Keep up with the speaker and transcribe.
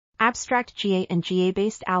Abstract Ga and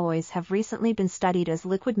Ga-based alloys have recently been studied as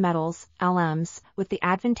liquid metals, LMs, with the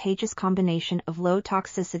advantageous combination of low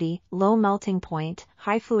toxicity, low melting point,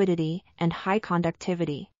 high fluidity, and high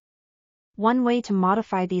conductivity. One way to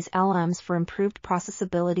modify these LMs for improved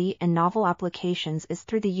processability and novel applications is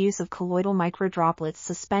through the use of colloidal microdroplets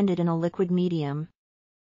suspended in a liquid medium.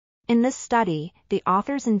 In this study, the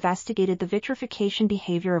authors investigated the vitrification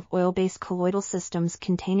behavior of oil-based colloidal systems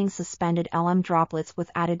containing suspended LM droplets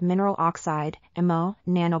with added mineral oxide, MO,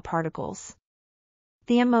 nanoparticles.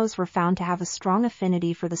 The MOs were found to have a strong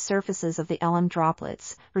affinity for the surfaces of the LM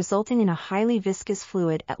droplets, resulting in a highly viscous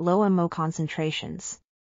fluid at low MO concentrations.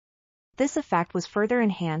 This effect was further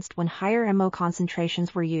enhanced when higher MO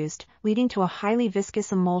concentrations were used, leading to a highly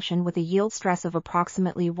viscous emulsion with a yield stress of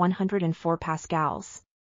approximately 104 pascals.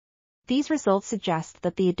 These results suggest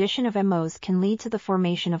that the addition of MOs can lead to the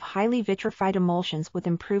formation of highly vitrified emulsions with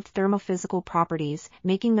improved thermophysical properties,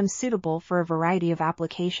 making them suitable for a variety of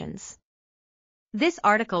applications. This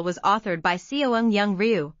article was authored by Seoung Young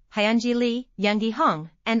Ryu, Hyunji Lee, Younggi Hong,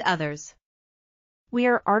 and others. We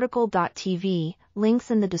are RTCLTV,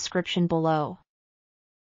 links in the description below.